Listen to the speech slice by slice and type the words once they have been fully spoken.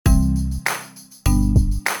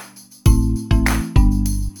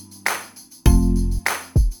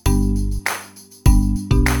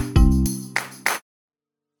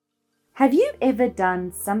Have you ever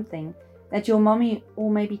done something that your mommy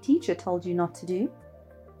or maybe teacher told you not to do,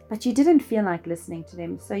 but you didn't feel like listening to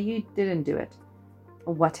them, so you didn't do it?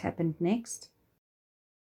 What happened next?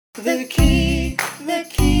 The key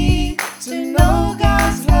to know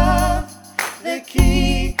God's love. The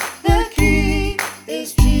key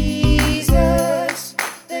is Jesus.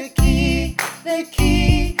 The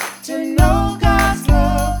key to know God's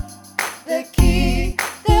love. The key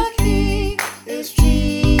is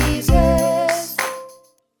Jesus.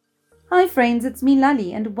 Hi friends, it's me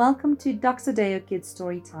Lali, and welcome to Doxadeo Kids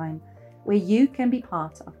Story Time, where you can be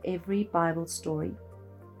part of every Bible story.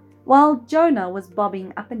 While Jonah was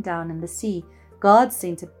bobbing up and down in the sea, God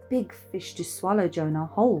sent a big fish to swallow Jonah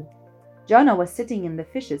whole. Jonah was sitting in the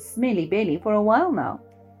fish's smelly belly for a while now.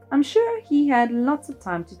 I'm sure he had lots of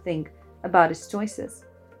time to think about his choices.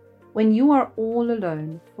 When you are all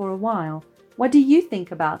alone for a while, what do you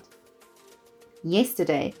think about?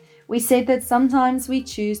 Yesterday, we said that sometimes we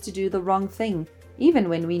choose to do the wrong thing, even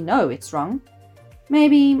when we know it's wrong.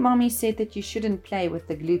 Maybe mommy said that you shouldn't play with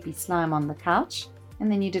the gloopy slime on the couch, and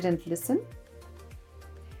then you didn't listen?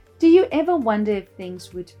 Do you ever wonder if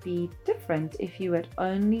things would be different if you had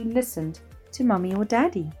only listened to mommy or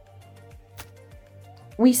daddy?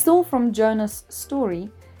 We saw from Jonah's story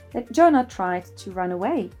that Jonah tried to run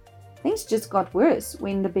away. Things just got worse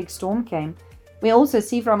when the big storm came. We also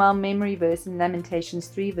see from our memory verse in Lamentations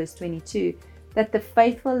 3 verse 22 that the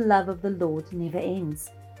faithful love of the Lord never ends.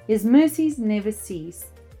 His mercies never cease.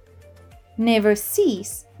 Never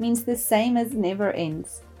cease means the same as never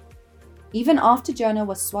ends. Even after Jonah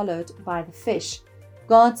was swallowed by the fish,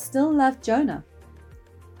 God still loved Jonah.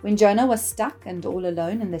 When Jonah was stuck and all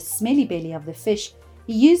alone in the smelly belly of the fish,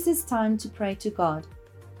 he used his time to pray to God.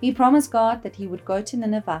 He promised God that he would go to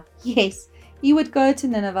Nineveh. Yes, he would go to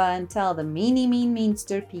Nineveh and tell the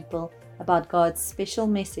mean-stir people about God's special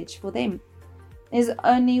message for them. There's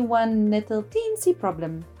only one little teensy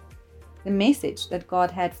problem. The message that God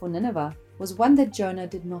had for Nineveh was one that Jonah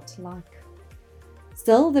did not like.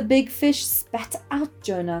 Still, the big fish spat out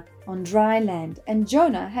Jonah on dry land, and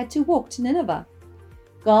Jonah had to walk to Nineveh.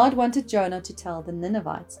 God wanted Jonah to tell the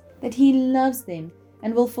Ninevites that he loves them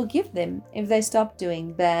and will forgive them if they stop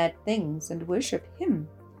doing bad things and worship him.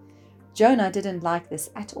 Jonah didn't like this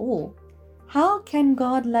at all. How can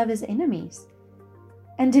God love his enemies?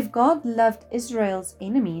 And if God loved Israel's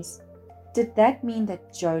enemies, did that mean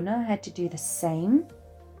that Jonah had to do the same?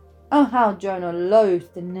 Oh, how Jonah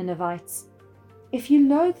loathed the Ninevites. If you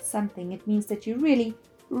loathe something, it means that you really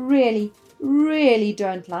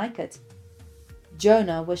don't like it.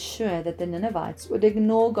 Jonah was sure that the Ninevites would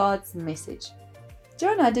ignore God's message.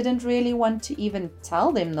 Jonah didn't really want to even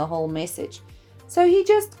tell them the whole message, so he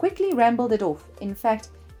just quickly rambled it off. In fact,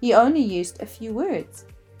 he only used a few words.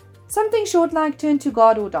 Something short like turn to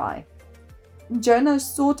God or die. Jonah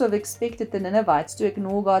sort of expected the Ninevites to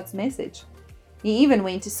ignore God's message. He even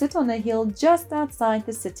went to sit on a hill just outside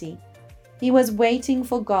the city. He was waiting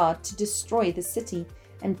for God to destroy the city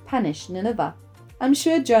and punish Nineveh. I'm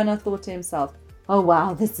sure Jonah thought to himself, "Oh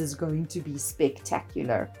wow, this is going to be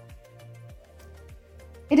spectacular."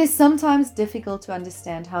 It is sometimes difficult to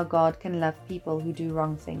understand how God can love people who do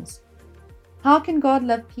wrong things. How can God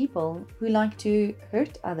love people who like to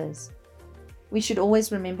hurt others? We should always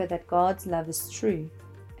remember that God's love is true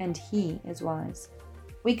and He is wise.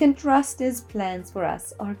 We can trust His plans for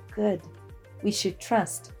us are good. We should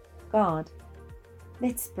trust God.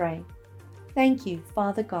 Let's pray. Thank you,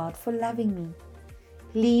 Father God, for loving me.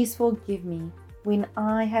 Please forgive me when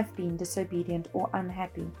I have been disobedient or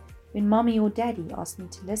unhappy, when mommy or daddy asked me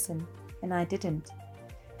to listen and I didn't.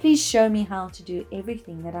 Please show me how to do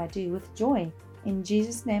everything that I do with joy. In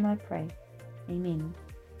Jesus' name I pray. Amen.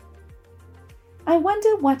 I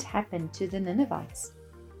wonder what happened to the Ninevites.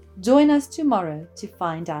 Join us tomorrow to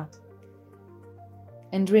find out.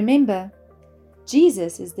 And remember,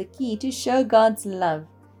 Jesus is the key to show God's love,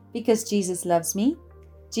 because Jesus loves me,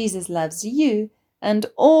 Jesus loves you, and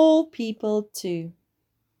all people too.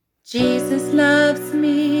 Jesus loves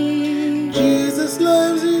me.